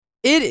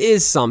It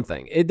is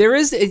something.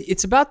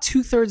 It's about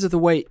 2/3 of the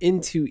way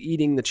into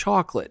eating the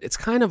chocolate. It's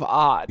kind of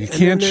odd. You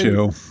can't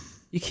chew.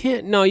 You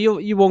can't. No,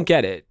 you won't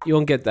get it. You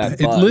won't get that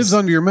buzz. It lives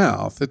under your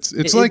mouth.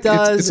 It's like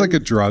a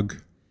drug.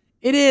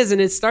 It is,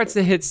 and it starts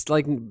to hit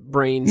like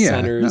brain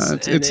centers. No,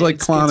 it's like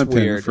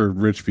Klonopin for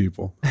rich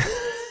people.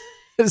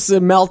 It's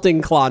a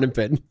melting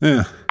Klonopin.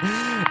 Yeah.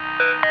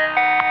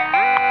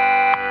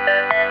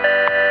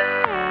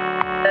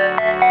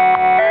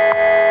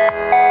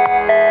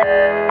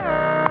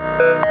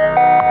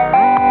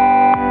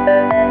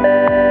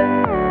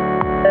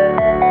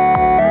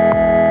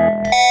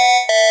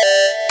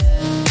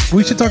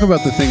 We should talk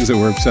about the things that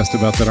we're obsessed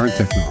about that aren't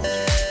technology.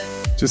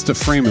 Just to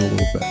frame it a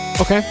little bit.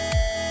 Okay.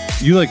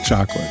 You like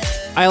chocolate.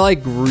 I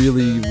like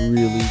really,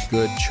 really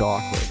good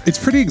chocolate.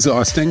 It's pretty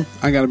exhausting,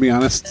 I got to be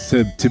honest,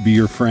 to be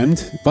your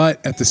friend.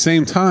 But at the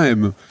same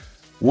time,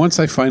 once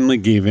I finally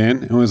gave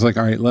in and was like,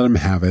 all right, let him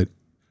have it.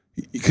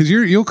 Because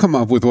you'll come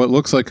up with what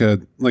looks like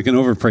an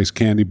overpriced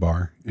candy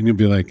bar. And you'll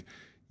be like,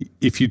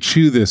 if you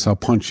chew this, I'll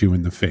punch you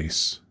in the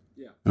face.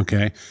 Yeah.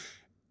 Okay.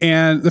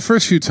 And the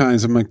first few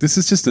times I'm like, this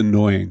is just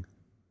annoying.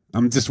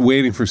 I'm just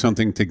waiting for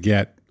something to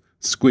get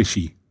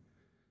squishy.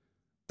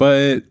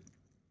 But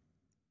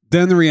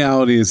then the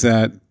reality is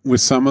that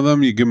with some of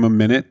them, you give them a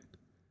minute.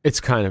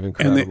 It's kind of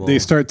incredible. And they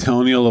start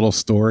telling you a little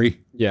story.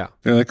 Yeah.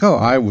 They're like, oh,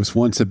 I was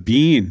once a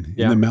bean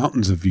in the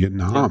mountains of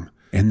Vietnam.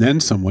 Yeah. And then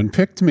someone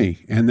picked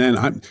me. And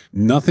then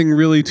nothing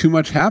really too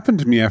much happened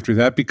to me after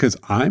that because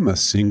I'm a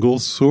single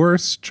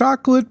source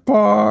chocolate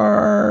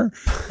bar.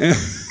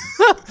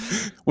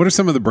 What are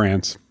some of the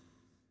brands?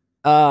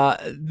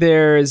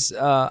 There's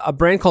a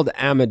brand called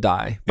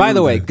Amidai. By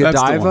the way,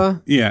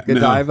 Godiva. Yeah,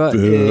 Godiva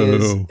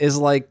is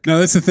like. No,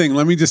 that's the thing.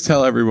 Let me just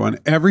tell everyone: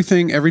 every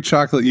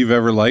chocolate you've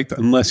ever liked,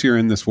 unless you're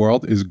in this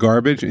world, is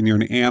garbage, and you're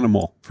an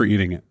animal for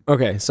eating it.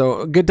 Okay,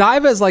 so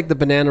Godiva is like the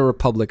Banana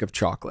Republic of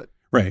chocolate.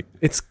 Right.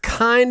 It's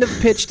kind of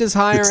pitched as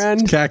higher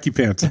end. Khaki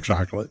pants of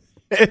chocolate.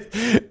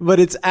 But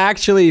it's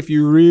actually, if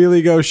you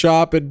really go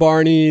shop at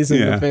Barney's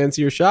and the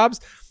fancier shops,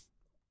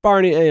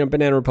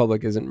 Banana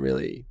Republic isn't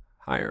really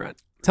higher end.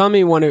 Tell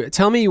me one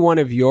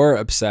of your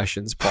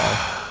obsessions, Paul.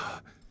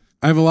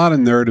 I have a lot of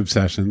nerd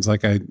obsessions.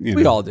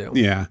 We all do.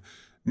 Yeah.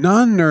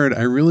 Non-nerd,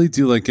 I really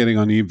do like getting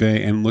on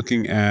eBay and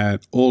looking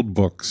at old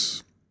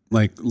books,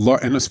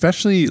 and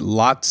especially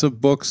lots of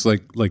books,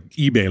 like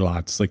eBay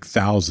lots, like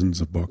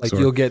thousands of books.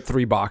 You'll get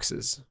 3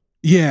 boxes.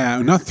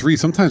 Yeah, not 3,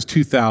 sometimes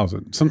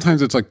 2,000.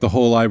 Sometimes it's like the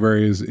whole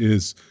library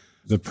is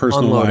the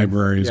personal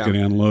library is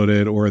getting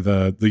unloaded, or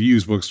the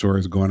used bookstore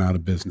is going out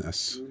of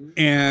business. Mm-hmm.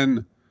 And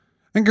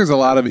I think there's a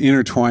lot of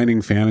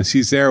intertwining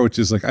fantasies there, which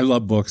is like, I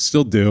love books,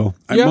 still do.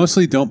 I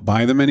mostly don't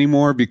buy them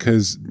anymore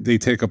because they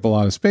take up a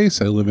lot of space.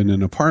 I live in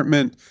an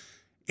apartment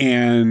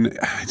and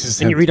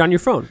you read on your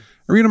phone.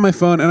 I read on my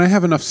phone and I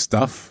have enough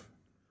stuff.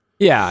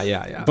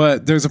 Yeah.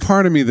 But there's a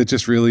part of me that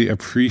just really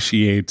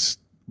appreciates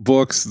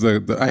books.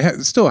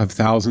 Still have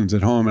thousands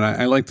at home and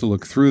I like to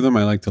look through them.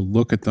 I like to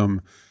look at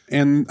them.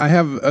 And I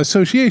have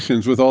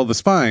associations with all the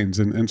spines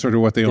and sort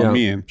of what they all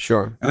mean.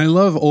 Sure. And I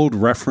love old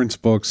reference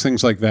books,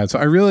 things like that. So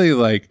I really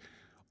like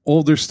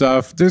older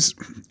stuff.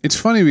 It's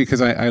funny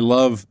because I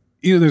love,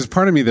 there's a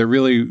part of me that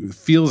really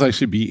feels I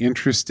should be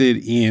interested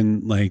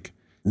in like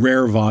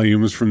rare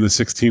volumes from the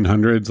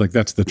 1600s. Like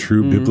that's the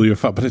true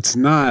bibliophile, but it's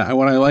not.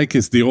 What I like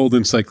is the old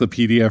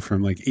encyclopedia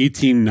from like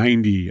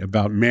 1890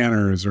 about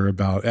manners or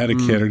about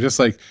etiquette or just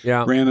like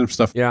random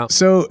stuff. Yeah.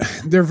 So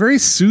they're very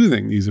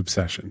soothing, these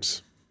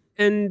obsessions.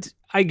 And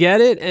I get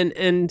it.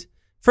 And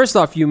first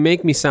off, you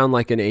make me sound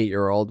like an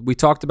 8-year-old. We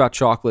talked about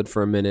chocolate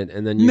for a minute,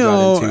 and then you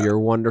got into your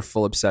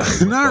wonderful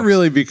obsession. Not books.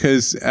 Really,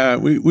 because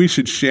we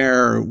should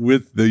share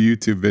with the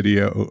YouTube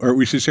video, or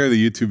we should share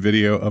the YouTube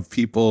video of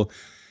people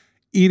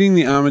eating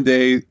the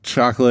Amidai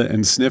chocolate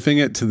and sniffing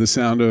it to the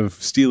sound of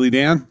Steely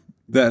Dan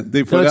that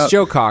they put out. It's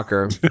Joe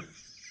Cocker.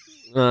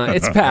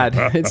 It's bad.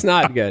 It's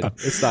not good.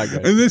 It's not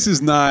good. And this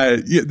is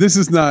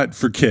not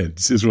for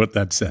kids, is what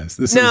that says.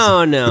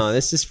 No.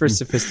 This is for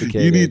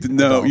sophisticated. You need to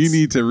know. Adults. You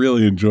need to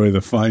really enjoy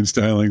the fine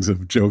stylings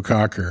of Joe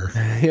Cocker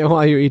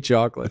while you eat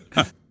chocolate.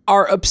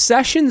 Are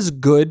obsessions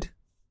good?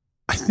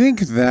 I think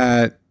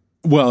that.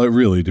 Well, it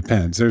really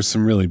depends. There's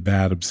some really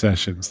bad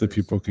obsessions that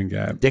people can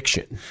get.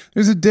 Addiction.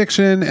 There's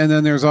addiction, and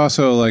then there's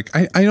also like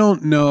I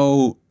don't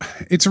know.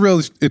 It's a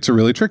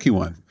really tricky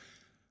one.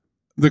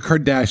 The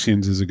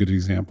Kardashians is a good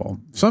example.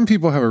 Some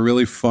people have a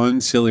really fun,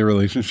 silly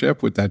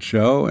relationship with that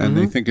show, and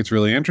they think it's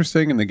really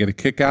interesting, and they get a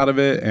kick out of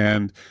it,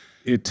 and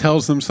it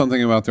tells them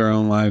something about their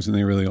own lives, and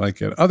they really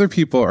like it. Other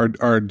people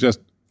are just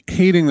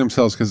hating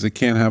themselves because they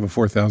can't have a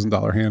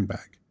 $4,000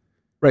 handbag.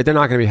 Right, they're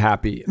not going to be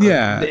happy.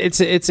 Yeah,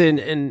 it's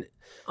an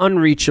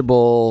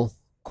unreachable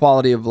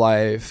quality of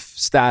life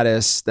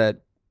status that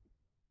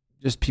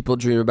just people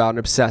dream about and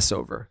obsess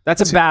over.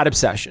 That's a bad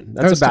obsession.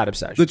 That's a bad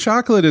obsession. The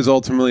chocolate is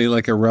ultimately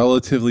like a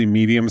relatively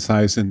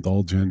medium-sized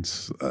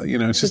indulgence.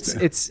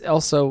 It's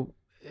also...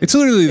 It's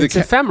literally it's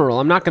ephemeral.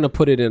 I'm not going to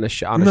put it on a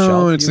shelf.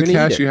 No, it's the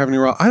cash you have in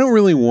your wallet. I don't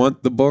really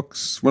want the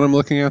books when I'm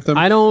looking at them.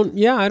 I don't.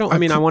 I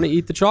want to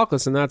eat the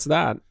chocolates, and that's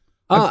that.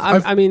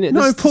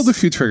 I've pulled a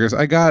few triggers.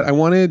 I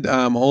wanted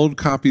old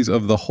copies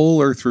of the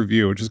Whole Earth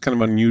Review, which is kind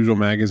of an unusual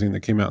magazine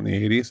that came out in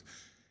the 80s.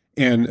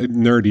 And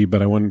nerdy,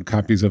 but I wanted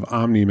copies of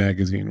Omni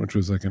magazine, which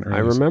was like an early. I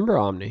remember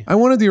Omni. I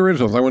wanted the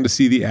originals. I wanted to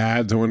see the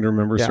ads. I wanted to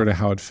remember sort of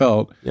how it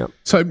felt. Yep.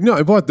 So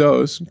I bought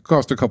those. It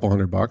cost a couple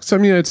 $100. So, I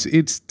mean,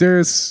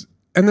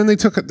 and then they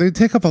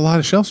take up a lot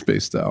of shelf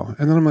space though.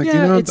 And then I'm like,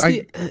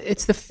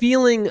 it's the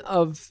feeling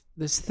of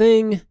this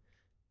thing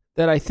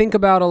that I think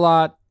about a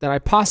lot that I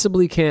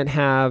possibly can't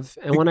have.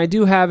 And when I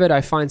do have it,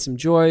 I find some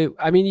joy.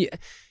 I mean,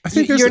 I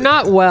think you're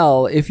not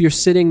well if you're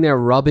sitting there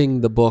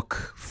rubbing the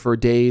book for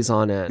days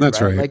on end. That's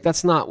right. Like,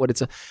 that's not what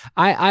it's.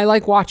 I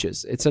like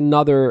watches. It's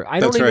another. I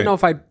don't even know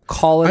if I'd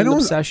call it an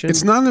obsession.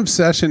 It's not an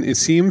obsession. It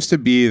seems to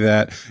be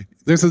that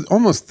there's an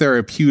almost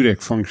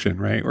therapeutic function,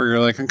 right? Where you're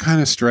like, I'm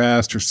kind of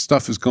stressed, or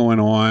stuff is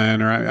going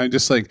on, or I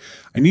just like,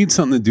 I need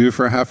something to do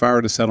for a half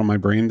hour to settle my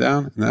brain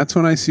down. And that's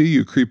when I see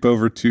you creep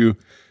over to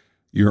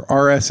your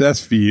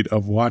RSS feed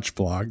of watch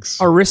blogs.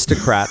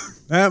 Aristocrat.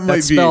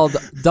 That's spelled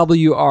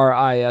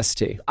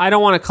WRIST. I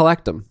don't want to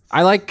collect them.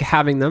 I like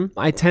having them.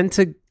 I tend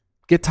to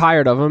get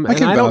tired of them. I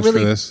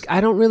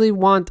don't really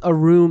want a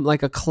room,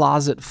 like a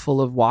closet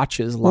full of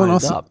watches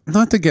lined up.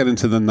 Not to get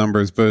into the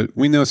numbers, but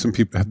we know some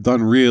people have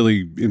done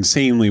really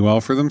insanely well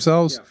for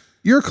themselves. Yeah.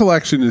 Your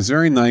collection is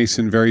very nice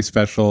and very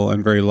special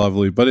and very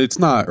lovely, but it's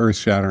not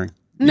earth-shattering.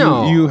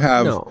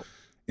 No.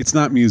 It's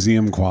not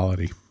museum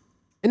quality.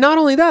 And not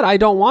only that, I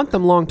don't want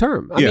them long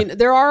term. I mean,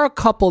 there are a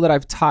couple that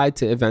I've tied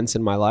to events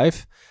in my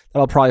life that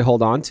I'll probably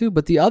hold on to,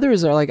 but the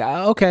others are like,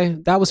 okay,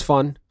 that was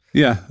fun.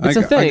 Yeah, it's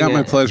a thing. I got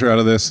my pleasure out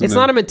of this. It's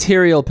not a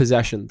material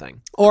possession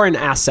thing or an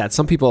asset.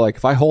 Some people are like,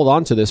 if I hold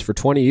on to this for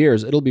 20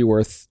 years, it'll be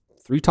worth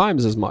 3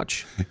 times as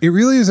much. It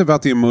really is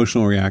about the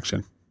emotional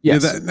reaction.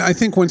 Yes. I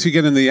think once you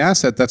get into the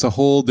asset, that's a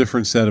whole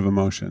different set of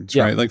emotions,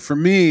 right? Like for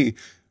me,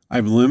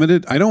 I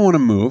don't want to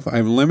move. I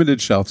have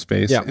limited shelf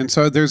space. Yeah. And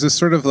so there's this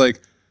sort of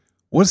like,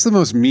 what's the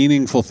most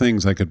meaningful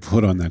things I could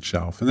put on that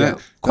shelf? And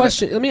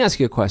let me ask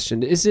you a question.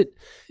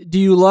 Do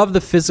you love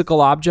the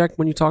physical object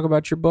when you talk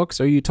about your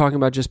books? Or are you talking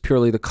about just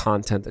purely the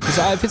content? Because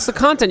if it's the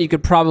content, you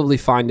could probably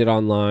find it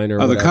online or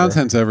whatever. The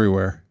content's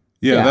everywhere.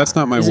 Yeah, that's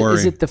not my worry.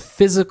 Is it the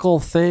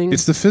physical thing?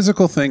 It's the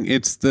physical thing.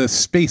 It's the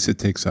space it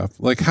takes up.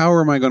 Like, how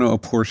am I going to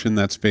apportion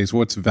that space?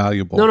 What's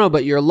valuable? No,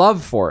 but your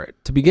love for it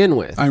to begin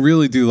with. I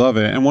really do love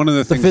it. And one of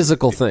the things... The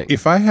physical thing.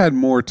 If I had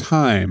more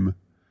time,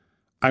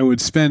 I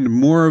would spend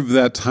more of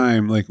that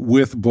time like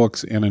with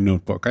books and a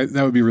notebook.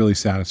 That would be really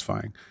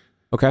satisfying.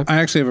 Okay. I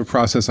actually have a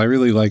process. I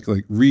really like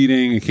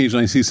reading.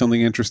 Occasionally I see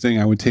something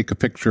interesting. I would take a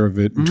picture of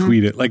it and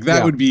tweet it. Like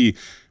that would be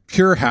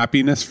pure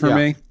happiness for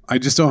me. I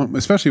just don't,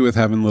 especially with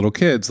having little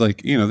kids,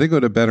 like, they go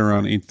to bed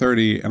around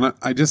 8:30 and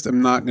I just am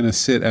not going to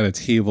sit at a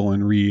table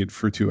and read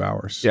for 2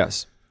 hours.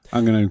 Yes.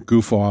 I'm going to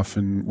goof off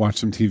and watch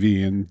some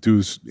TV and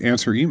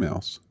answer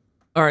emails.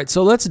 All right.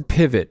 So let's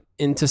pivot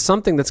into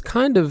something that's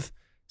kind of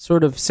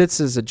sort of sits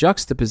as a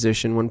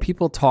juxtaposition when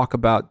people talk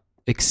about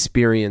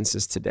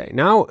experiences today.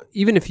 Now,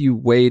 even if you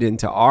wade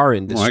into our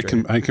industry.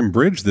 Well, I can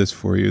bridge this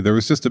for you. There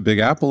was just a big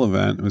Apple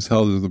event. It was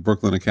held at the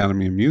Brooklyn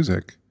Academy of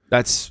Music.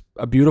 That's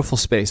a beautiful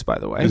space, by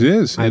the way. It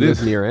is. I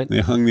live near it.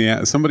 They hung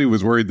somebody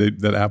was worried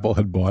that Apple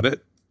had bought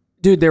it.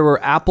 Dude, there were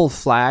Apple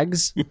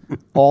flags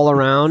all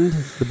around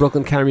the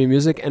Brooklyn Academy of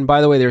Music. And by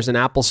the way, there's an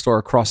Apple store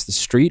across the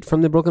street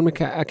from the Brooklyn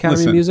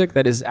Academy of Music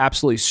that is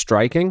absolutely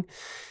striking.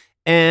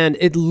 And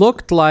it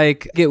looked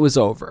like it was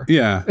over.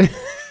 Yeah.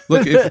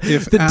 Look,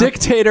 if the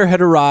dictator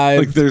had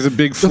arrived, like there's a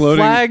big floating,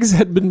 the flags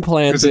had been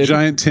planted. There's a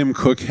giant Tim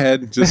Cook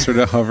head just sort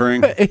of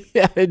hovering.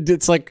 Yeah,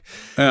 it's like,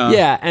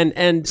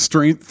 and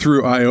straight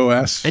through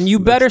iOS. And you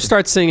better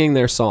start singing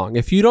their song.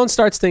 If you don't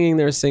start singing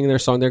their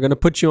song, they're going to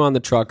put you on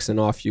the trucks and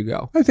off you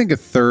go. I think a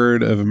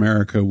third of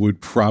America would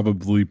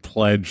probably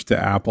pledge to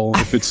Apple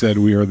if it said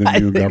we are the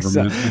new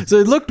government. So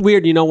it looked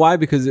weird. You know why?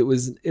 Because it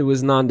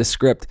was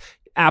nondescript.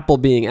 Apple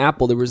being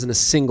Apple, there wasn't a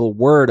single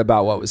word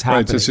about what was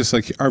happening. Right, so it's just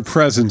like our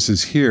presence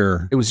is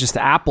here. It was just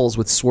apples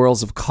with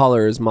swirls of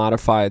colors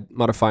modifying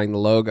the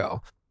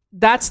logo.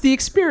 That's the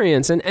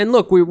experience. And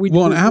look,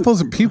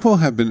 people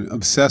have been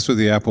obsessed with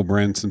the Apple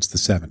brand since the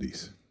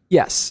 70s.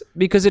 Yes,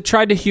 because it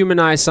tried to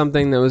humanize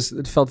something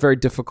it felt very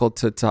difficult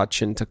to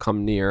touch and to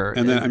come near.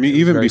 And then,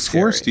 even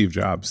before Steve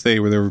Jobs,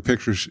 there were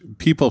pictures,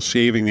 people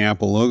shaving the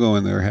Apple logo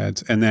in their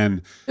heads. And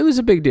then it was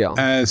a big deal.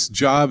 As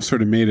Jobs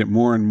sort of made it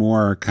more and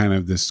more kind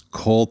of this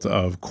cult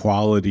of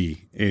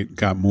quality, it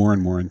got more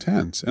and more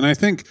intense. And I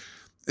think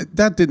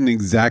that didn't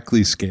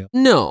exactly scale.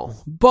 No,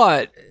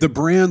 but the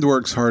brand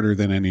works harder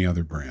than any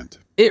other brand.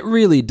 It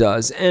really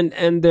does. And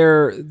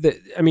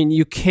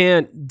you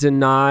can't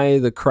deny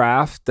the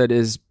craft that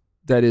is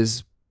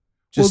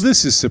just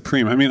this is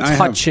supreme. I mean,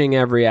 touching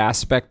every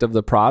aspect of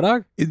the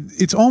product.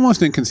 It's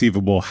almost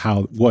inconceivable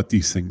what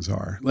these things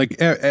are. Like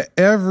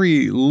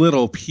every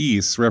little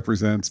piece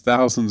represents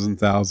thousands and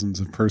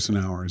thousands of person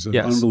hours of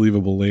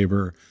unbelievable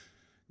labor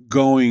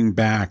going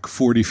back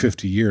 40,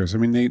 50 years. I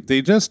mean,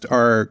 they just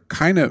are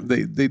kind of,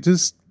 they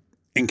just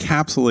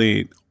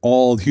encapsulate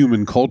all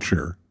human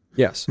culture.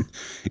 Yes.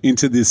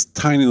 Into this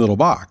tiny little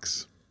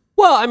box.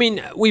 Well, I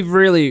mean, we've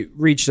really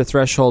reached a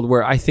threshold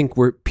where I think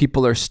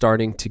people are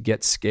starting to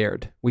get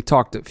scared. We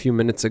talked a few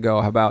minutes ago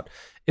about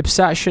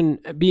obsession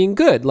being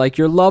good. Like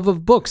your love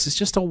of books is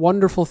just a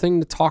wonderful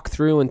thing to talk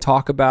through and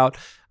talk about.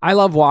 I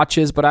love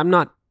watches, but I'm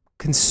not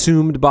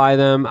consumed by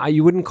them.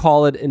 You wouldn't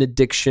call it an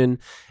addiction.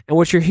 And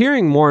what you're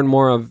hearing more and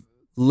more of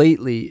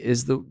lately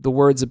is the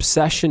words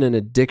obsession and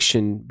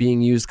addiction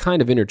being used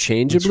kind of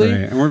interchangeably.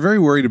 That's right. And we're very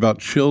worried about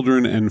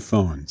children and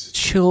phones.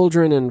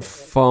 Children and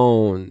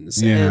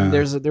phones. Yeah. And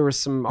there were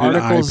some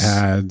articles.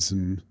 And iPads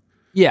and...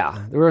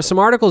 Yeah. There were some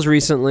articles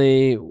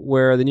recently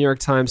where the New York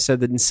Times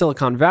said that in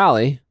Silicon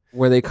Valley,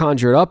 where they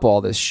conjured up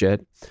all this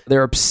shit,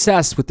 they're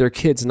obsessed with their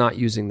kids not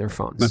using their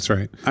phones. That's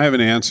right. I have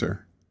an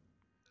answer.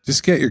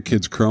 Just get your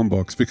kids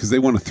Chromebooks because they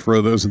want to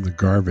throw those in the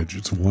garbage.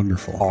 It's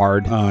wonderful.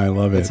 Hard. Oh, I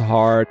love it. It's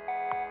hard.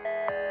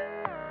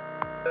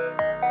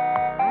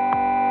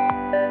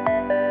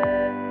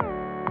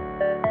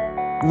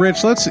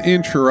 Rich, let's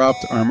interrupt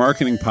our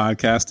marketing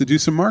podcast to do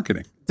some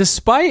marketing.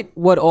 Despite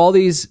what all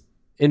these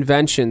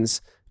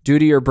inventions do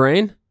to your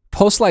brain,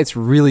 Postlight's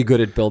really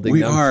good at building them.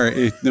 We are.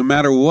 No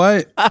matter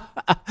what,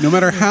 no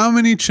matter how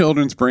many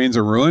children's brains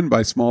are ruined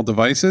by small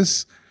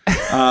devices,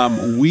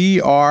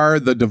 we are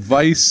the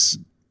device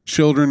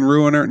children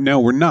ruiner. No,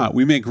 we're not.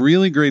 We make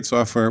really great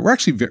software. We're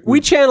actually... we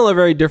channel a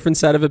very different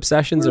set of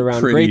obsessions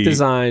around great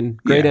design,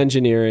 great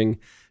engineering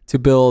to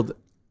build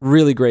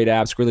really great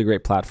apps, really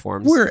great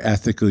platforms. We're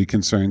ethically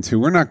concerned too.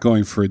 We're not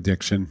going for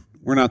addiction.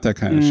 We're not that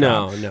kind of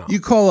shop. No. You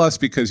call us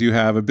because you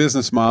have a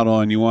business model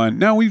and you want...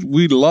 No,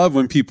 we love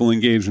when people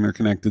engage and are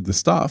connected to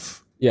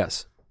stuff.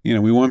 Yes. You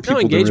know, we want people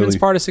engagement's to really...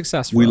 part of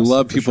success for we us,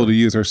 love people to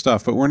use our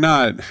stuff, but we're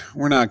not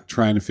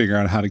trying to figure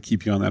out how to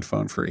keep you on that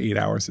phone for 8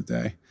 hours a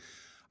day.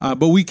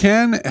 But we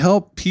can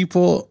help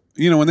people...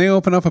 You know, when they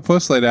open up a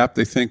Postlight app,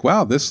 they think,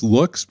 wow, this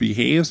looks,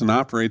 behaves, and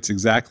operates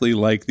exactly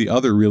like the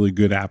other really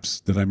good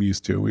apps that I'm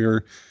used to.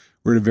 We're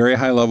at a very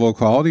high level of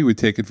quality. We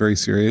take it very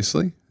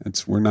seriously.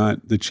 We're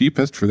not the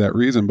cheapest for that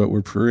reason, but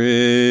we're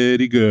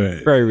pretty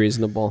good. Very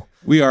reasonable.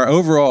 We are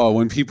overall,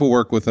 when people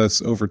work with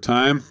us over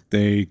time,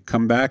 they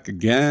come back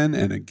again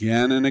and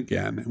again and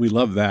again. And we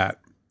love that.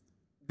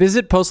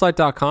 Visit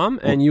postlight.com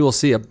and you will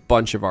see a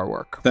bunch of our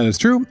work. That is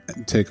true.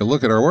 Take a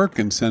look at our work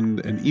and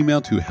send an email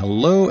to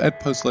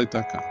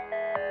hello@postlight.com.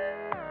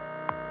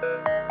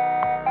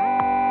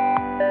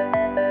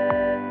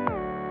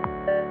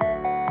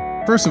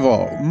 First of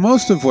all,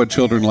 most of what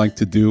children like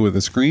to do with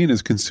a screen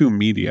is consume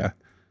media.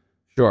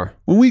 Sure.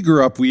 When we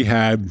grew up, we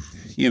had,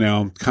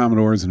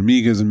 Commodores and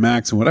Amigas and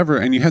Macs and whatever,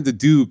 and you had to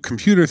do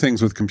computer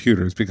things with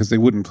computers because they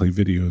wouldn't play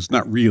videos.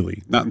 Not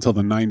really. Not until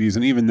the 90s,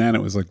 and even then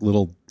it was like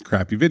little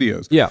crappy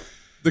videos. Yeah.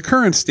 The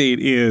current state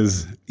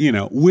is,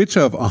 which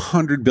of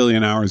 100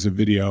 billion hours of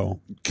video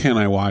can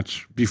I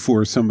watch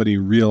before somebody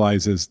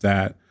realizes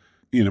that,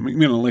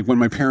 like when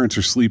my parents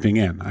are sleeping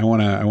in, I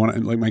want to,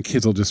 like my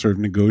kids will just sort of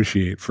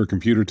negotiate for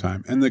computer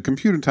time. And the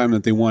computer time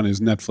that they want is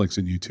Netflix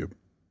and YouTube.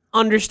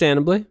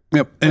 Understandably.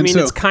 Yep. And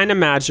it's kind of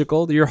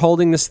magical. You're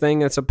holding this thing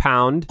that's a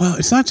pound. Well,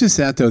 it's not just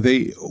that though.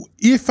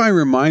 If I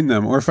remind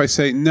them, or if I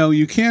say, no,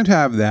 you can't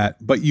have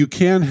that, but you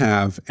can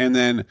have, and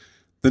then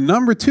the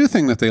number two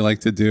thing that they like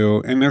to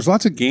do, and there's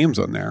lots of games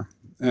on there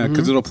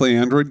because it'll play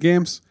Android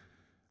games.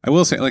 I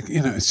will say,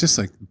 it's just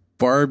like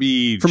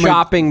Barbie.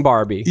 Shopping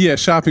Barbie. Yeah,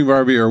 Shopping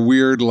Barbie or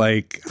weird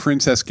like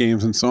princess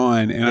games and so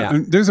on.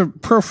 And there's a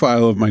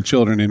profile of my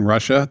children in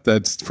Russia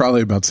that's probably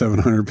about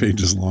 700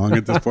 pages long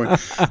at this point.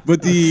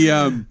 But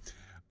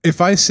if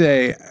I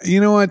say,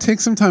 you know what, take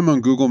some time on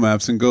Google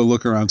Maps and go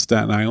look around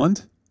Staten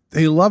Island,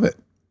 they love it.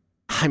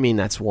 I mean,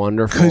 that's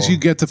wonderful. Because you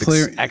get to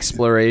play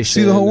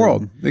exploration, see the whole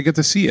world. They get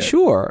to see it.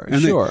 Sure.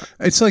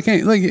 It's like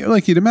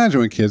you'd imagine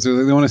with kids,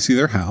 they want to see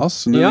their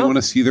house, and then they want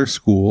to see their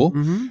school,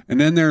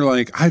 and then they're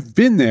like, "I've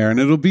been there," and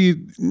it'll be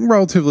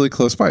relatively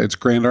close by. It's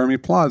Grand Army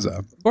Plaza,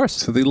 of course.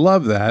 So they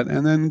love that,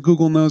 and then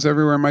Google knows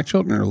everywhere my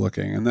children are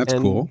looking, and that's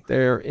cool.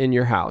 They're in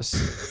your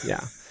house,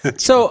 yeah.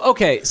 So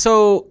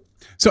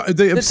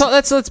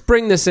let's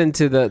bring this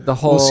into the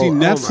whole. Well, see,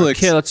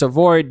 Netflix. Let's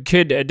avoid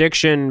kid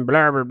addiction.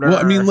 Blah blah blah. Well,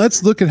 I mean,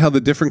 let's look at how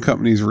the different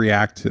companies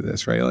react to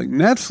this, right? Like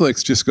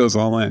Netflix just goes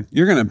all in.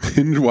 You're going to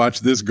binge watch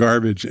this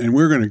garbage, and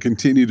we're going to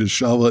continue to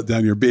shovel it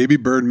down your baby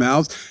bird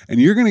mouths, and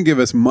you're going to give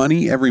us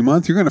money every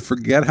month. You're going to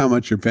forget how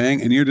much you're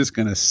paying, and you're just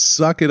going to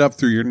suck it up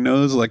through your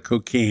nose like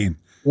cocaine.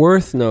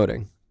 Worth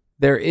noting,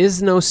 there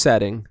is no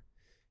setting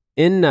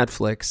in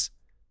Netflix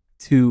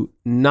to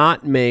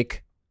not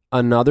make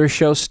another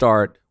show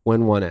start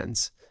when one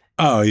ends.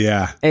 Oh,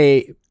 yeah.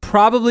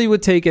 Probably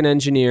would take an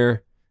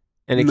engineer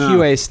and a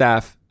QA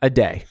staff a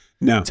day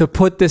to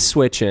put this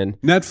switch in.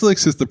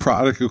 Netflix is the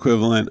product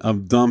equivalent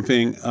of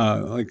dumping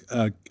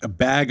a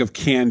bag of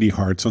candy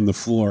hearts on the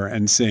floor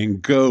and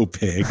saying, "Go,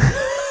 pig."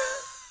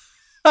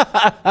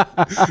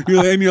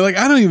 You're like,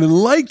 I don't even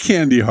like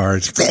candy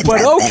hearts.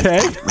 But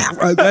okay.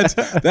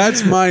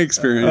 That's my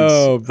experience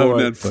of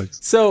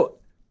Netflix. So...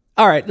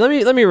 all right,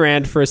 let me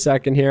rant for a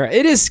second here.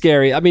 It is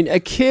scary. I mean, a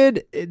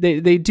kid,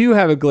 they do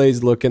have a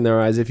glazed look in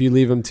their eyes if you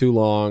leave them too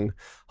long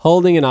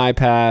holding an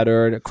iPad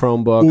or a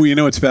Chromebook. Oh, you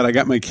know what's bad? I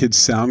got my kids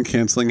sound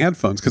canceling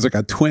headphones because I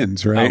got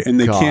twins, right? And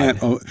they can't.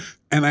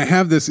 And I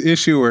have this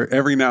issue where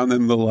every now and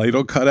then the light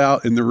will cut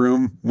out in the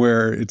room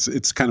where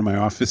it's kind of my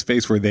office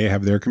space where they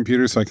have their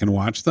computer so I can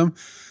watch them.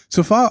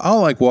 So if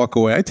I'll like walk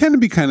away, I tend to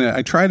be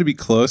I try to be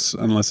close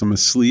unless I'm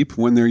asleep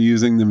when they're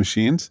using the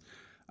machines.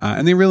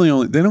 And they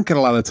don't get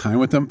a lot of time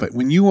with them. But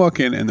when you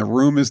walk in and the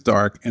room is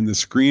dark and the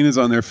screen is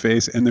on their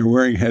face and they're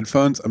wearing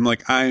headphones, I'm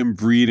like, I am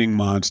breeding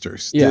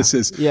monsters. Yeah. This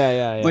is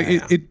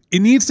like it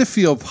needs to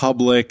feel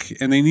public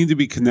and they need to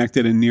be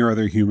connected and near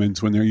other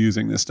humans when they're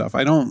using this stuff.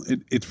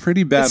 It's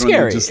pretty bad when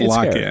they just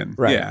lock in.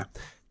 Right. Yeah.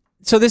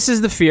 So this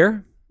is the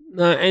fear.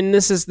 And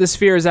this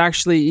fear is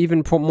actually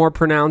even more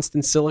pronounced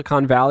in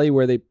Silicon Valley,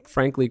 where they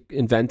frankly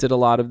invented a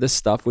lot of this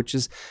stuff, which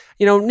is,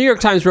 New York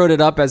Times wrote it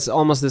up as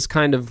almost this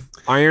kind of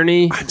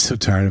irony. I'm so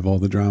tired of all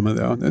the drama,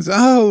 though.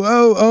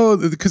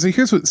 Because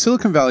here's what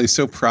Silicon Valley is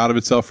so proud of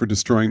itself for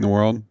destroying the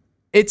world.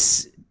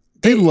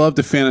 They love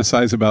to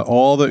fantasize about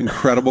all the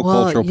incredible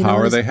cultural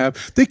power they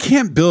have. They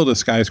can't build a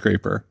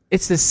skyscraper.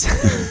 It's this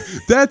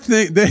that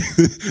thing.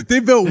 They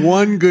built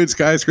one good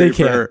skyscraper. They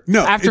can't.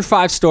 No, after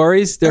 5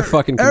 stories, they're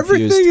fucking confused.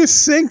 Everything is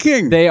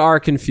sinking. They are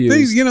confused.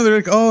 They're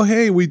like, oh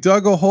hey, we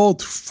dug a hole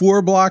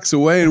 4 blocks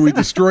away and we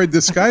destroyed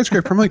this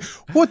skyscraper. I'm like,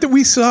 what did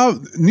we saw?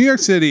 New York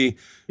City.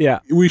 Yeah,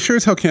 we sure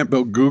as hell can't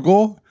build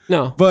Google.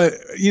 No. But,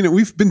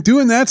 we've been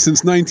doing that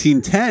since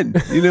 1910.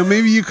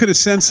 Maybe you could have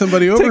sent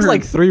somebody over. It takes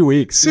like 3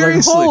 weeks.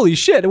 Seriously. Like, holy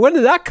shit. When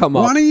did that come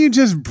up? Why don't you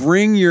just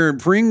bring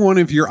one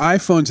of your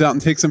iPhones out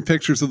and take some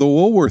pictures of the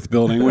Woolworth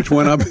building, which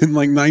went up in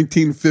like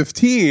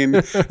 1915,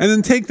 and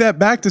then take that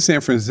back to San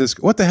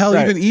Francisco? What the hell?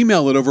 Right. Even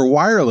email it over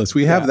wireless.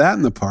 We have that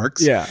in the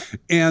parks. Yeah.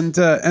 And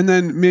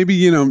then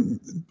maybe,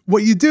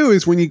 what you do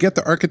is when you get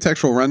the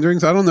architectural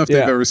renderings, I don't know if they've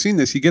ever seen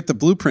this, you get the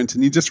blueprints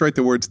and you just write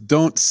the words,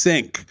 don't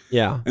sink.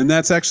 Yeah. And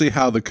that's actually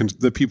how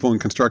the people in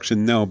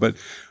construction know. But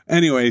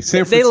anyway,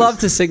 San Francisco. They love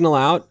to signal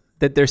out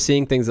that they're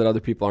seeing things that other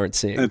people aren't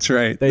seeing. That's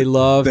right. They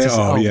love to say,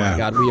 my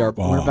God, we're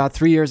Oh. about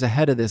 3 years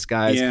ahead of this,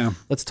 guys. Yeah.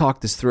 Let's talk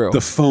this through.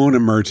 The phone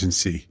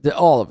emergency.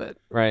 All of it,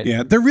 right?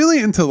 Yeah. They're really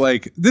into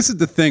this is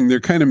the thing.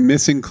 They're kind of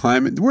missing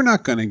climate. We're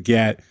not going to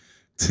get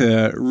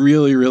to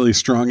really, really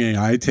strong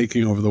AI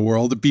taking over the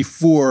world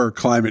before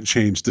climate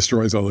change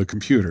destroys all the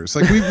computers.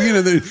 Like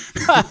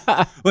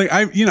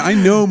I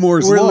know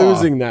Moore's law. We're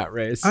losing that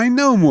race. I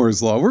know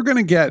Moore's law. We're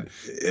going to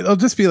it'll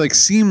just be like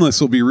seamless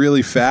will be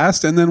really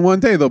fast. And then one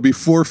day there'll be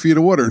 4 feet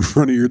of water in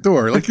front of your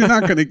door. Like you're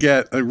not going to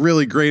get a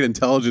really great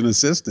intelligent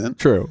assistant.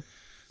 True.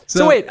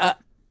 So wait,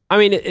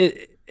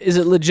 is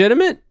it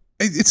legitimate?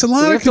 It's a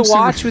lot we of have to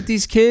watch with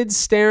these kids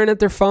staring at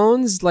their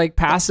phones, like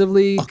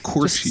passively. Of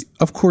course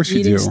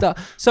you do.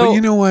 Stuff. So, but you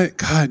know what?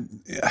 God,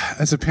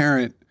 as a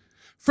parent,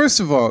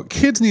 first of all,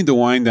 kids need to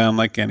wind down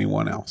like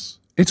anyone else.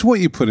 It's what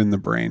you put in the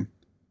brain.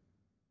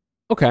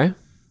 Okay.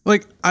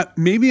 Like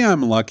maybe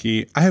I'm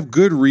lucky. I have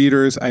good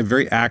readers. I have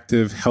very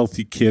active,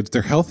 healthy kids.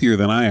 They're healthier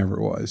than I ever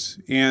was,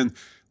 and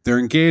they're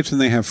engaged and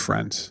they have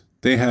friends.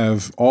 They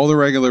have all the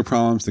regular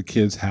problems that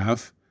kids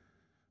have.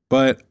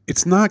 But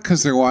it's not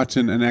because they're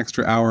watching an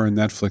extra hour on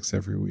Netflix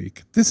every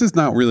week. This is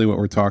not really what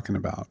we're talking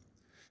about.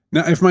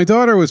 Now, if my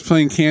daughter was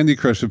playing Candy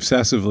Crush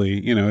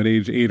obsessively, at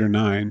age 8 or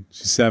 9,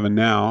 she's 7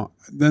 now,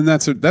 then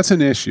that's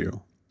an issue.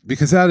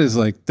 Because that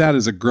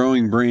is a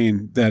growing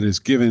brain that is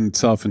given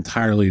itself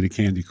entirely to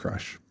Candy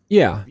Crush.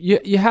 Yeah,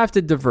 you have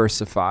to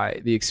diversify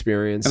the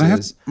experiences.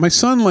 And my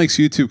son likes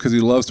YouTube because he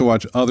loves to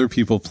watch other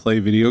people play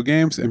video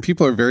games, and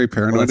people are very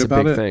paranoid about it.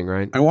 That's a big thing,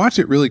 right? I watch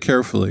it really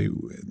carefully.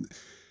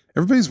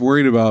 Everybody's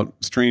worried about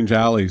Strange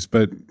Alleys,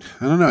 but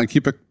I don't know. I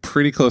keep a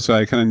pretty close eye.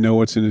 I kind of know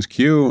what's in his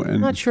queue. And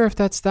I'm not sure if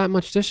that's that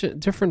much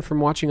different from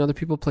watching other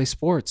people play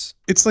sports.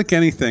 It's like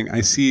anything. I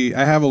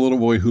have a little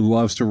boy who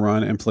loves to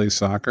run and play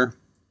soccer.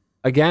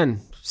 Again,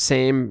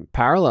 same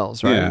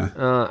parallels, right?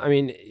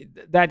 Yeah.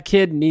 That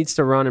kid needs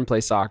to run and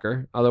play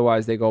soccer.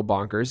 Otherwise, they go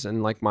bonkers,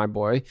 and like my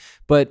boy.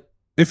 But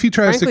if he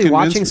tries frankly, to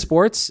convince watching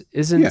sports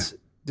isn't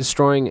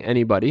destroying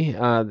anybody.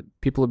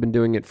 People have been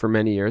doing it for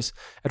many years.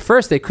 At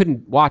first, they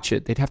couldn't watch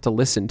it. They'd have to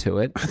listen to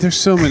it. There's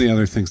so many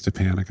other things to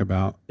panic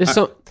about.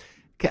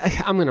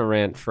 I'm going to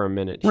rant for a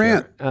minute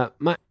here.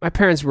 My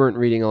parents weren't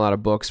reading a lot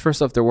of books.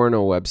 First off, there were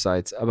no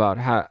websites about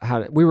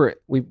how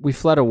we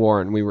fled a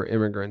war and we were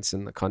immigrants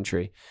in the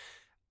country.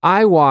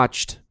 I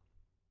watched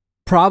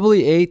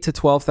probably 8,000 to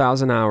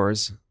 12,000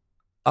 hours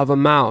of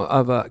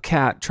a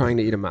cat trying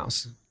to eat a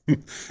mouse.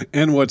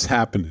 And what's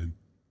happening?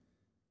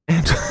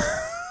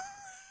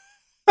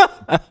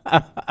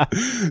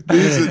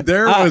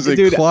 There was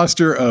a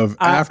cluster of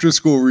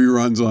after-school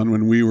reruns on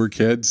when we were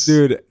kids.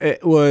 Dude,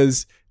 it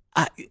was.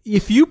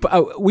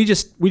 We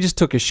just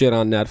took a shit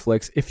on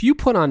Netflix. If you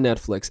put on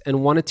Netflix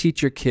and want to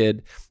teach your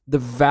kid the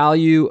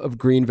value of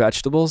green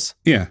vegetables,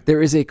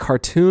 there is a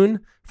cartoon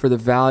for the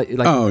value,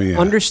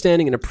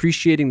 understanding and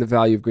appreciating the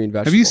value of green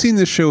vegetables. Have you seen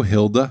the show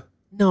Hilda?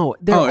 No,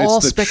 they're all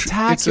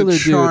spectacular,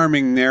 It's a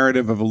charming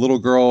narrative of a little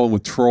girl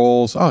with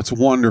trolls. Oh, it's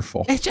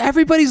wonderful.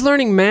 Everybody's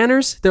learning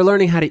manners. They're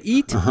learning how to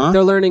eat.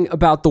 They're learning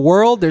about the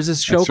world. There's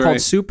this show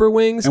called Super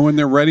Wings. And when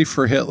they're ready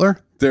for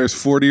Hitler, there's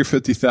 40 or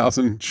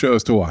 50,000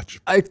 shows to watch.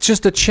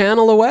 Just a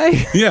channel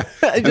away. Yeah.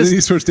 And then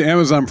you switch to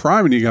Amazon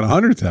Prime and you got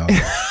 100,000.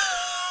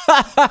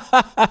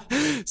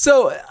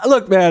 So,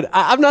 look, man,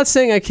 I'm not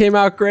saying I came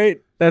out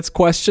great. That's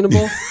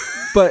questionable.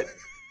 But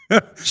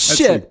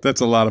shit.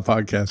 That's a lot of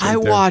podcasts. I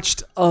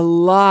watched a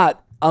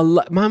lot.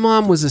 My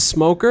mom was a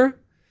smoker.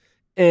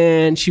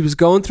 And she was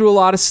going through a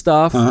lot of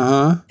stuff.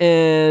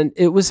 And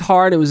it was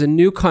hard. It was a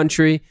new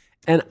country.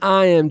 And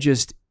I am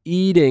just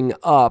eating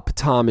up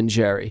Tom and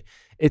Jerry.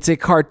 It's a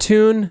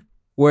cartoon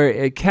where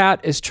a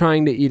cat is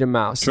trying to eat a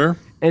mouse. Sure.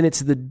 And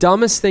it's the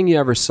dumbest thing you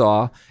ever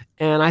saw.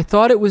 And I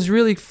thought it was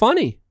really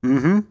funny.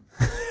 And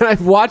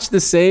I've watched the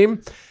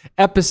same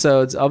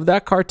episodes of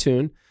that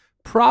cartoon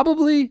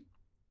probably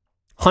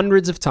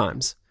hundreds of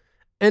times.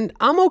 And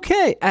I'm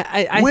okay.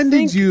 When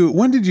did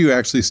you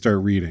actually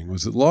start reading?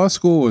 Was it law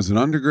school? Was it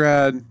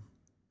undergrad?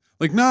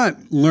 Like, not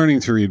learning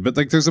to read, but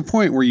like there's a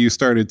point where you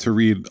started to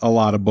read a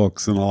lot of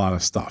books and a lot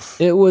of stuff.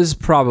 It was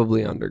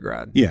probably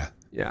undergrad. Yeah.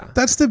 Yeah.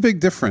 That's the big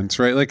difference,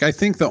 right? Like, I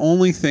think the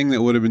only thing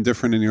that would have been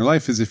different in your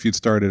life is if you'd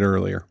started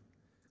earlier.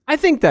 I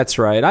think that's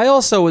right. I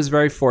also was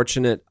very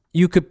fortunate.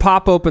 You could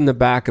pop open the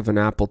back of an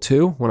Apple II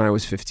when I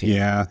was 15.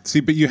 Yeah.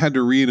 See, but you had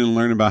to read and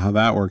learn about how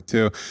that worked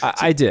too.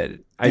 I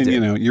did. You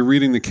know, you're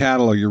reading the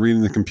catalog, you're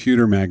reading the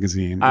computer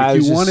magazine.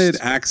 If you wanted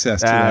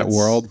access to that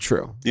world.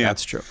 True. Yeah.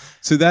 That's true.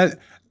 So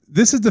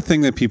this is the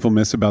thing that people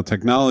miss about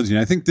technology.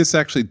 And I think this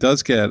actually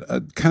does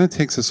kind of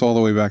takes us all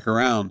the way back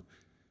around.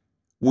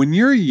 When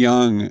you're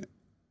young,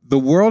 the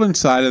world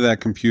inside of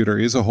that computer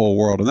is a whole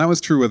world. And that was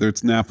true whether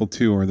it's an Apple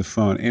II or the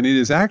phone. And it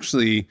is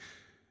actually,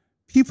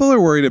 people are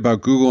worried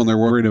about Google and they're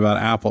worried about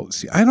Apple.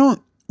 See,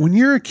 when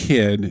you're a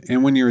kid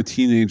and when you're a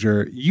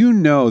teenager, you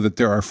know that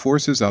there are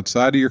forces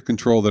outside of your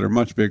control that are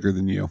much bigger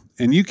than you.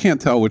 And you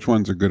can't tell which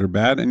ones are good or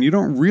bad. And you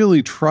don't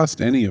really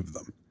trust any of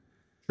them.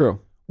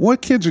 True.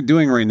 What kids are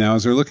doing right now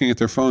is they're looking at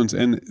their phones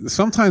and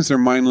sometimes they're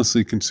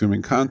mindlessly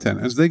consuming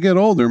content. As they get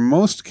older,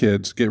 most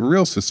kids get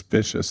real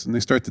suspicious and they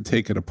start to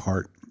take it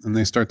apart and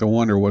they start to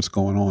wonder what's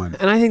going on.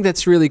 And I think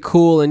that's really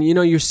cool. And, you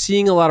know, you're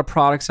seeing a lot of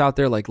products out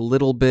there like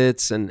Little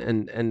Bits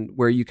and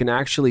where you can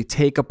actually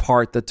take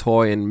apart the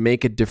toy and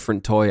make a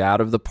different toy out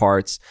of the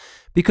parts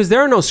because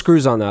there are no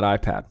screws on that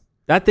iPad.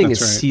 That thing is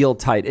sealed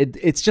tight.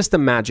 It's just a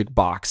magic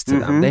box to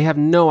them. They have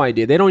no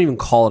idea. They don't even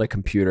call it a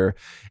computer.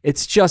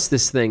 It's just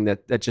this thing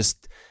that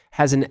just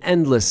has an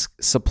endless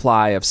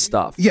supply of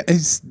stuff. Yeah,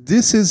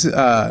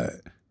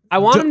 I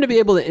want them to be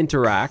able to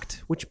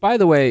interact, which, by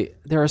the way,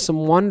 there are some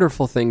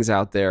wonderful things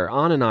out there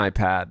on an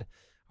iPad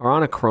or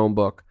on a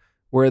Chromebook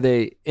where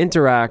they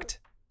interact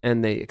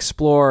and they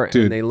explore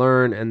and they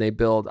learn and they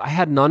build. I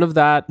had none of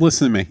that.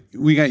 Listen to me.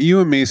 We got you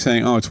and me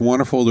saying, oh, it's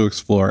wonderful to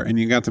explore. And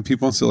you got the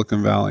people in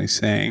Silicon Valley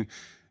saying,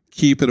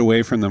 keep it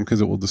away from them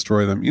because it will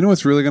destroy them. You know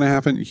what's really going to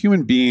happen?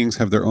 Human beings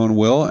have their own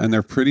will and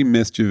they're pretty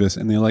mischievous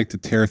and they like to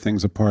tear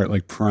things apart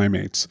like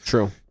primates.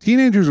 True.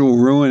 Teenagers will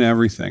ruin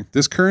everything.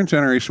 This current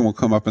generation will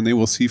come up and they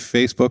will see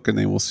Facebook and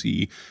they will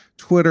see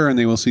Twitter and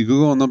they will see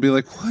Google and they'll be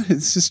like, what?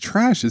 It's just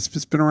trash. It's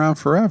just been around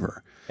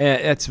forever.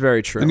 It's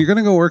very true. And you're going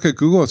to go work at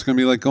Google. It's going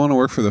to be like going to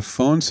work for the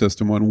phone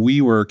system when we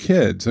were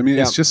kids. I mean,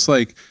 it's just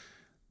like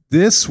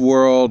this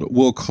world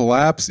will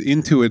collapse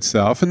into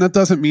itself. And that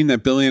doesn't mean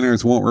that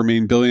billionaires won't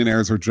remain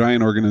billionaires or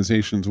giant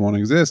organizations won't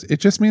exist. It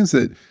just means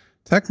that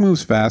tech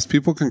moves fast.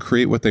 People can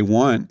create what they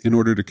want in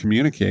order to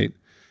communicate.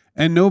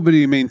 And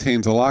nobody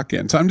maintains a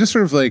lock-in. So I'm just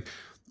sort of like,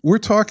 we're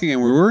talking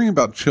and we're worrying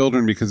about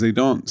children because they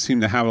don't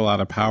seem to have a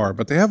lot of power,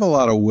 but they have a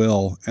lot of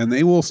will and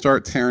they will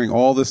start tearing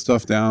all this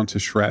stuff down to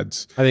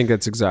shreds. I think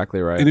that's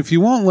exactly right. And if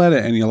you won't let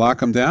it and you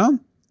lock them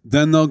down,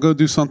 then they'll go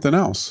do something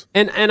else.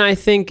 And I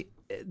think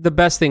the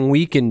best thing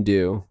we can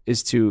do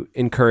is to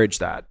encourage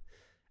that.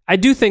 I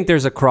do think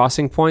there's a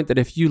crossing point that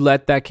if you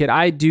let that kid,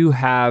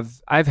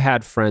 I've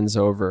had friends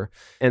over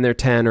and they're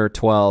 10 or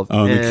 12.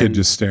 Oh, and the kid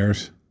just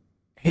stares.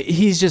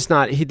 He's just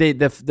not. It's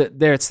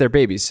their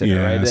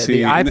babysitter, right?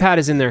 The iPad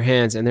is in their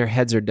hands, and their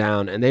heads are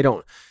down, and they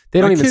don't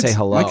even say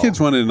hello. My kids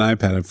wanted an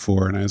iPad at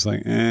 4, and I was like,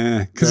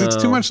 because it's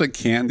too much like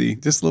candy,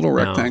 just little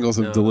rectangles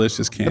of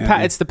delicious candy.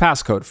 It's the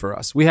passcode for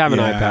us. We have an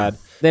iPad.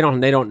 They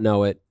don't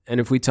know it,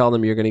 and if we tell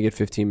them you're going to get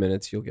 15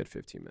 minutes, you'll get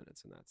 15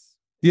 minutes, and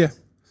that's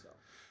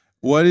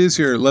What is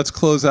your? Let's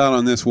close out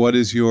on this. What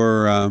is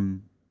your?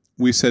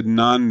 We said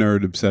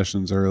non-nerd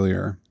obsessions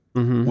earlier.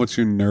 Mm-hmm. What's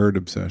your nerd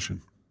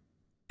obsession?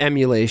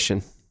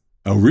 Emulation.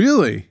 Oh,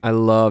 really? I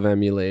love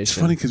emulation. It's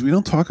funny because we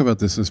don't talk about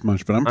this as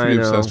much, but I'm pretty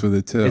obsessed with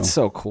it too. It's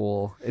so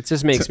cool. It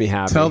just makes me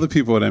happy. Tell the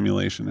people what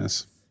emulation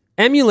is.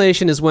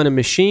 Emulation is when a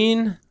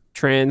machine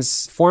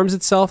transforms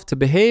itself to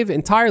behave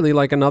entirely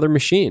like another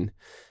machine.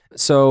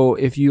 So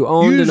if you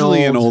owned an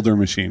older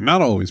machine,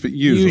 not always, but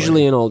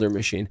usually an older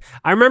machine.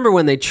 I remember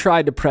when they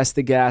tried to press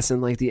the gas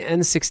and like the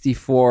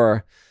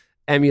N64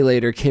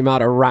 emulator came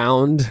out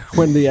around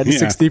when the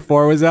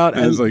N64 was out.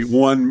 And it was like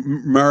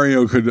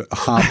Mario could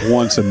hop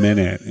once a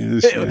minute.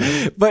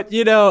 But,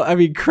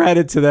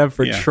 credit to them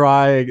for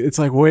trying. It's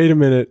like, wait a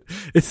minute.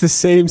 It's the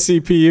same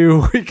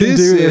CPU. We can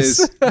do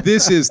this.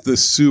 This is the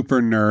super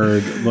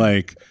nerd,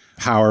 like,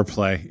 power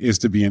play is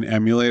to be an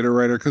emulator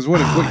writer, because what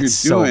you're doing,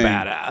 so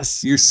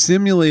badass. You're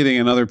simulating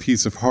another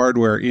piece of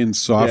hardware in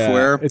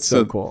software. Yeah, it's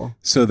so cool.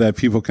 So that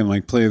people can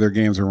like play their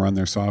games or run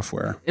their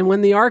software. And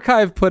when the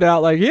archive put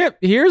out like, yep,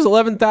 here's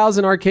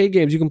 11,000 arcade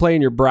games you can play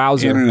in your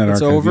browser. Internet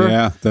it's archive. over.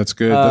 Yeah, that's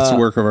good. That's the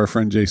work of our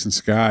friend Jason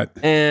Scott.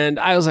 And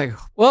I was like,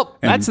 well,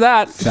 And that's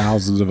that.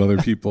 Thousands of other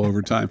people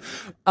over time.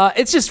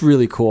 It's just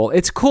really cool.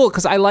 It's cool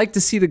because I like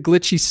to see the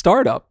glitchy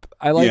startup.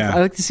 I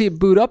like to see it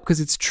boot up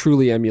because it's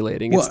truly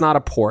emulating. It's not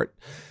a port.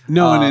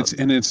 No,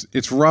 and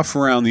it's rough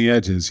around the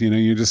edges.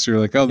 You're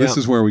like, oh, this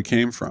is where we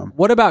came from.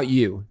 What about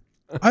you?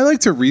 I like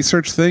to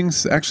research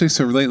things. Actually,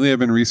 so lately I've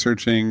been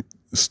researching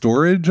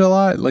storage a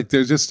lot. Like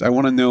I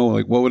want to know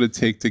like what would it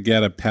take to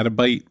get a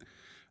petabyte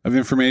of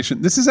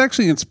information. This is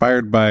actually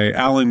inspired by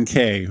Alan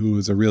Kay, who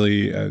was a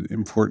really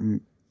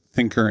important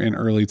thinker in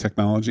early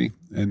technology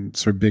and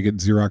sort of big at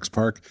Xerox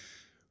PARC,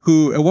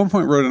 who at one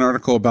point wrote an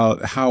article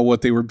about how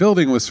what they were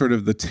building was sort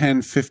of the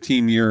 10,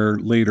 15 year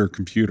later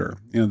computer.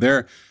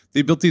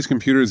 They built these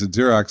computers at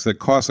Xerox that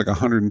cost like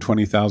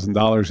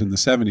 $120,000 in the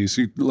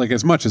 70s, like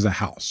as much as a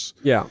house.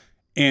 Yeah.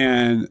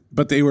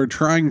 But they were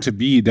trying to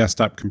be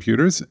desktop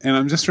computers. And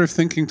I'm just sort of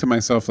thinking to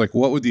myself, like,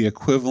 what would the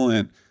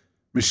equivalent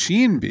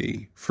machine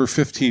be for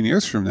 15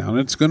 years from now? And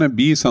it's going to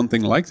be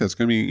something like this. It's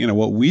going to be,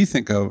 what we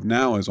think of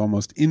now as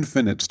almost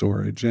infinite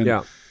storage.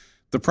 And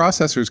the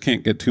processors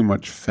can't get too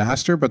much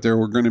faster, but there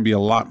were going to be a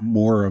lot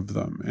more of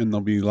them, and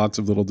there'll be lots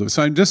of little.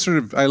 So I'm just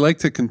I like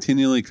to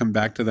continually come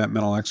back to that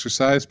mental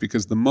exercise,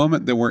 because the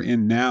moment that we're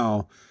in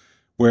now,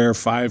 where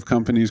 5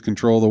 companies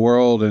control the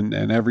world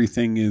and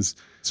everything is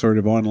sort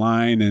of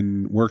online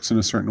and works in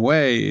a certain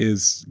way,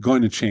 is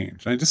going to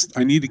change.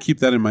 I need to keep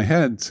that in my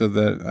head so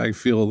that I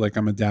feel like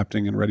I'm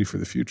adapting and ready for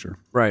the future.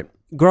 Right.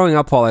 Growing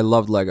up, Paul, I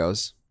loved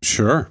Legos.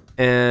 Sure.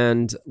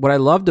 And what I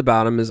loved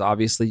about them is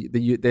obviously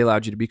they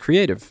allowed you to be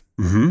creative.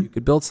 Mm-hmm. You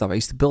could build stuff. I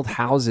used to build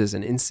houses,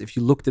 and if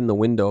you looked in the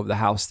window of the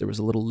house, there was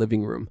a little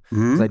living room.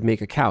 Mm-hmm. So I'd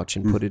make a couch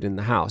and put it in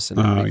the house, and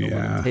I'd make a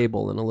little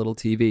table and a little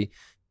TV.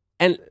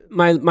 And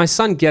my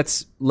son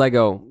gets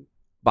Lego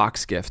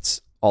box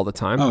gifts all the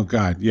time. Oh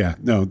God, yeah.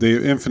 No,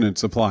 the infinite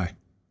supply.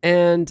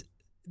 And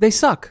they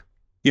suck.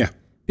 Yeah.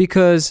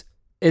 Because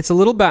it's a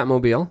little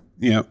Batmobile.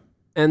 Yeah.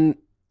 And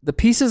the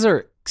pieces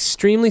are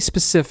extremely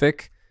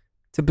specific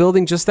to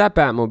building just that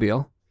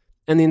Batmobile,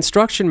 and the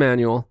instruction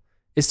manual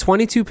is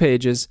 22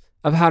 pages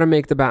of how to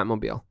make the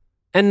Batmobile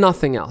and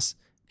nothing else.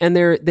 And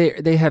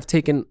they have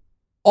taken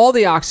all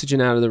the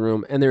oxygen out of the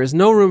room, and there is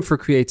no room for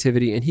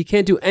creativity, and he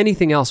can't do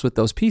anything else with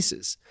those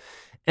pieces.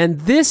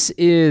 And this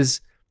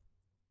is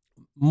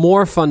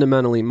more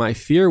fundamentally my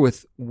fear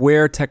with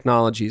where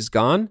technology has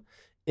gone,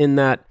 in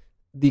that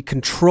the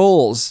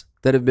controls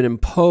that have been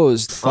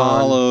imposed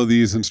follow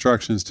these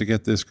instructions to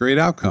get this great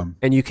outcome.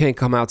 And you can't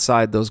come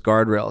outside those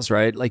guardrails,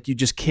 right? Like you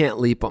just can't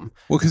leap them.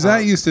 Well, because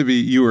that used to be,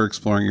 you were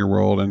exploring your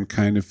world and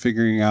kind of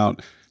figuring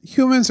out,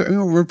 humans,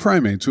 we're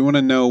primates. We want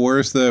to know where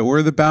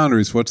are the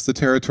boundaries? What's the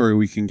territory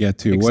we can get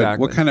to?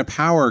 Exactly. What kind of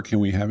power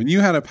can we have? And you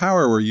had a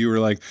power where you were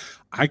like,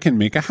 I can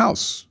make a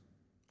house.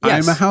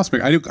 Yes. I'm a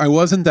housemaker. I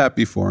wasn't that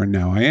before, and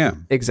now I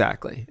am.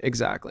 Exactly.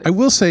 I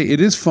will say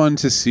it is fun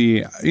to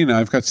see,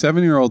 I've got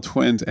 7-year-old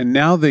twins, and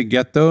now they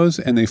get those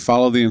and they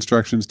follow the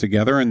instructions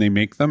together and they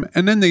make them,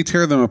 and then they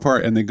tear them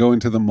apart and they go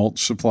into the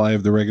mulch supply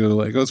of the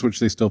regular Legos,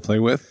 which they still play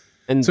with.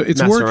 And so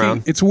it's working.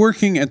 Around. It's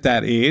working at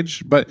that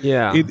age, but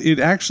it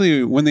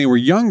actually, when they were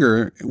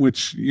younger,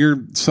 which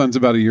your son's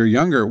about a year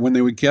younger, when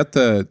they would get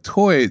the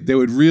toy, they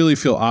would really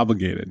feel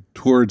obligated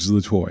towards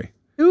the toy.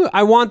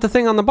 I want the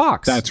thing on the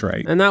box. That's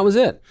right. And that was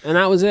it.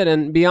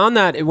 And beyond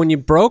that, when you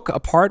broke a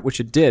part, which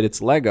it did, it's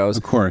Legos.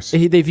 Of course.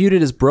 They viewed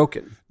it as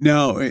broken.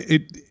 No,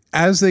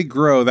 as they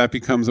grow, that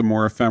becomes a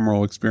more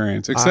ephemeral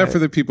experience, except for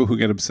the people who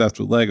get obsessed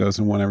with Legos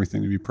and want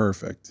everything to be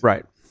perfect.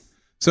 Right.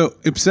 So,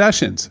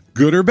 obsessions,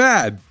 good or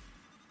bad?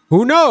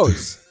 Who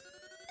knows?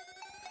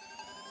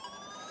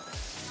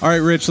 All right,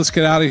 Rich, let's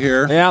get out of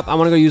here. Yeah, I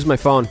want to go use my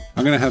phone.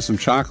 I'm going to have some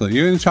chocolate.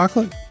 You eating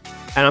chocolate?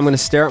 And I'm going to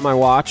stare at my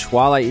watch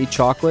while I eat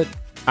chocolate.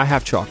 I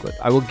have chocolate.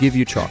 I will give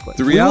you chocolate.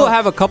 We will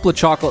have a couple of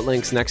chocolate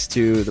links next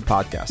to the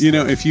podcast.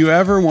 If you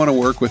ever want to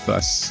work with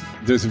us,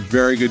 there's a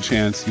very good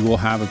chance you will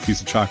have a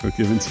piece of chocolate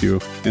given to you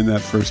in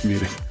that first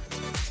meeting.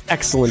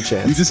 Excellent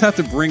chance. You just have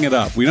to bring it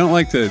up. We don't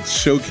like to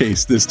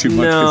showcase this too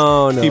much.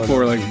 No. People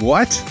are like,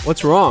 what?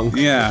 What's wrong with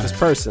this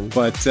person?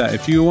 But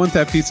if you want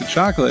that piece of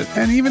chocolate,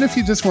 and even if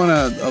you just want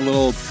a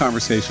little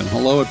conversation,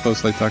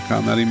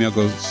 hello@postlight.com. That email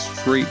goes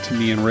straight to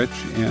me and Rich,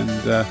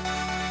 and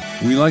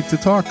we like to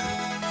talk.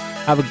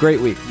 Have a great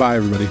week. Bye,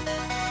 everybody.